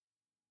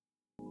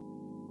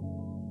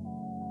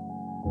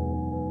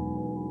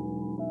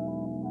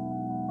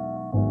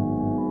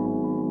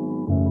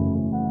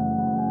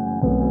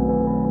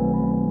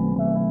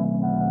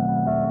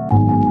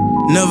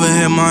never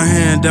had my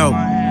hand out.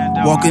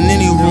 Walk in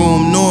any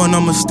room knowing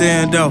I'ma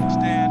stand out.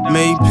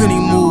 Made plenty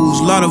moves,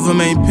 a lot of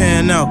them ain't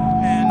pan out.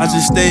 I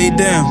just stayed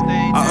down,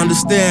 I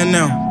understand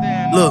now.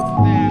 Look,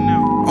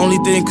 only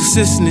thing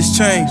consistent is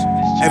change.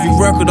 Every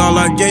record all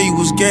I gave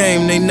was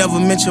game, they never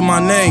mentioned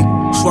my name.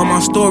 That's why my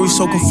story's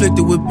so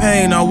conflicted with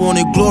pain. I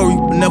wanted glory,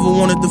 but never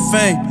wanted the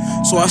fame.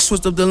 So I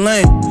switched up the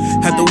lane,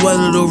 had to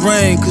weather the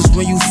rain. Cause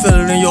when you feel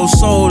it in your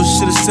soul, the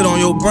shit'll sit on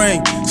your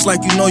brain. It's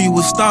like you know you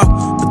would stop,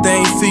 but they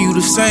ain't feel you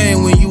the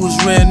same when you was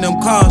renting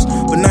them cars.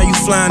 But now you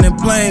flying in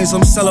planes,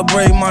 I'm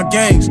celebrating my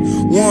gains.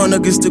 One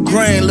against the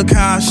grain, look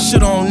how I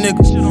shit on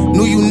niggas.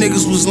 Knew you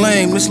niggas was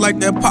lame, it's like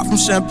that pop from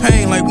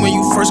champagne. Like when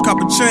you first cop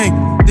a chain,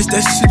 this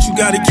that shit you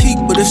gotta keep,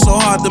 but it's so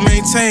hard to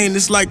maintain.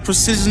 It's like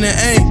precision and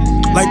aim,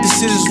 like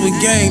decisions with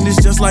game.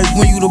 It's just like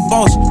when you the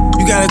boss,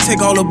 you gotta take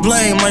all the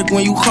blame. Like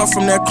when you cut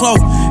from that cloth,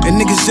 and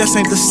niggas just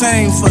ain't the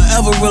same.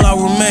 Forever will I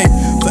remain,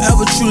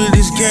 forever true to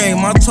this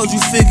game. I told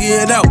you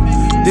figure it out,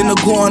 then to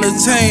go on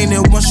attain.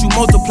 And once you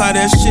multiply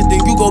that shit,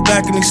 then you go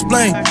back and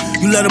explain.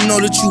 You let them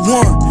know that you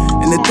won,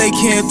 and that they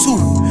can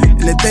too,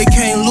 and that they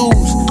can't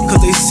lose,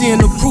 cause they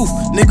seeing the proof,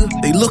 nigga,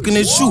 they looking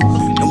at you.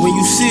 And when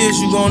you see it,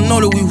 you gon'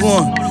 know that we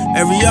won.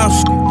 Every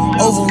obstacle,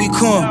 over we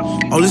come.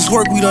 All this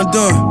work we done.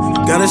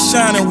 Gotta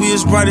shine and we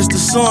as bright as the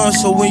sun.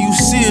 So when you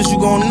see us, you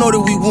gon' know that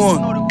we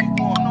won.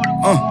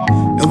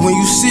 And when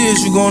you see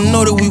us, you gon'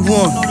 know that we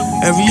won.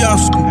 Every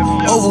obstacle,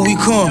 over we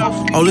come.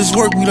 All this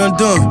work we done.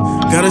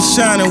 Gotta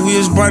shine and we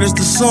as bright as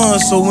the sun.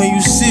 So when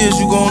you see us,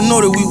 you gon'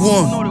 know that we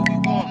won.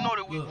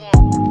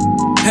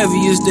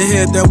 Heavy is the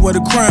head that wear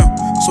the crown.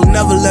 So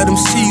never let them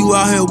see you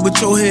out here with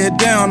your head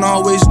down. I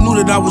always knew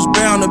that I was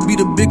bound to be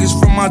the biggest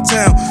from my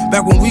town.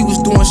 Back when we was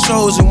doing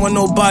shows and wasn't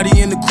nobody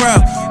in the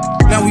crowd.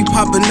 Now we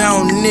poppin'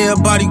 out and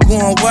everybody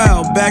going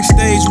wild.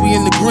 Backstage, we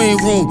in the green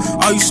room,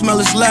 all you smell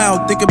is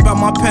loud. Think about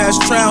my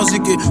past trials,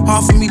 it get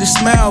hard for me to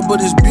smile.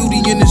 But it's beauty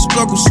in the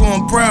struggle, so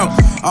I'm proud.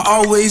 I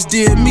always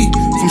did me,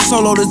 from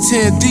solo to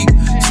 10 deep.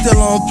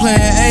 Still on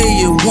plan A,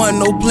 and one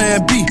no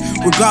plan B.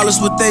 Regardless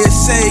what they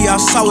say, I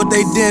saw what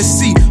they didn't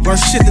see. Learn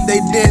shit that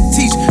they didn't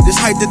teach, this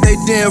height that they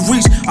didn't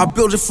reach. I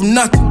built it from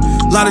nothing,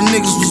 a lot of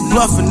niggas was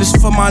bluffing. This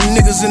for my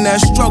niggas in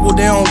that struggle,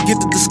 they don't get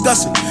to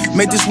discuss it.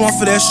 Make this one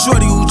for that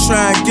shorty who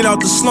try and get out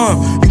the slum.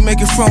 You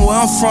make it from where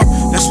I'm from,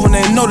 that's when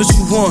they know that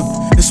you won.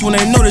 That's when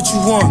they know that you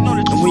won.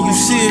 And when you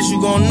see us, you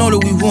gon' know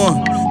that we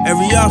won.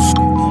 Every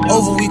obstacle,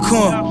 over we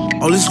come.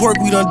 All this work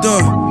we done.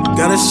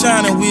 Gotta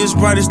shine and we as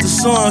bright as the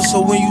sun. So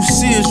when you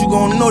see us, you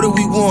gon' know that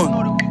we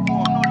won.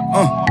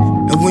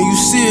 And when you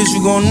see us,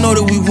 you gon' know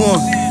that we won.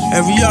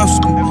 Every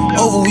obstacle,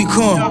 over we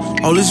come.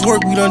 All this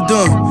work we done.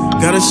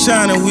 Gotta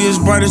shine and we as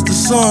bright as the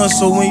sun.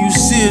 So when you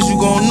see us, you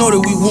gon' know that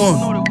we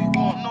won.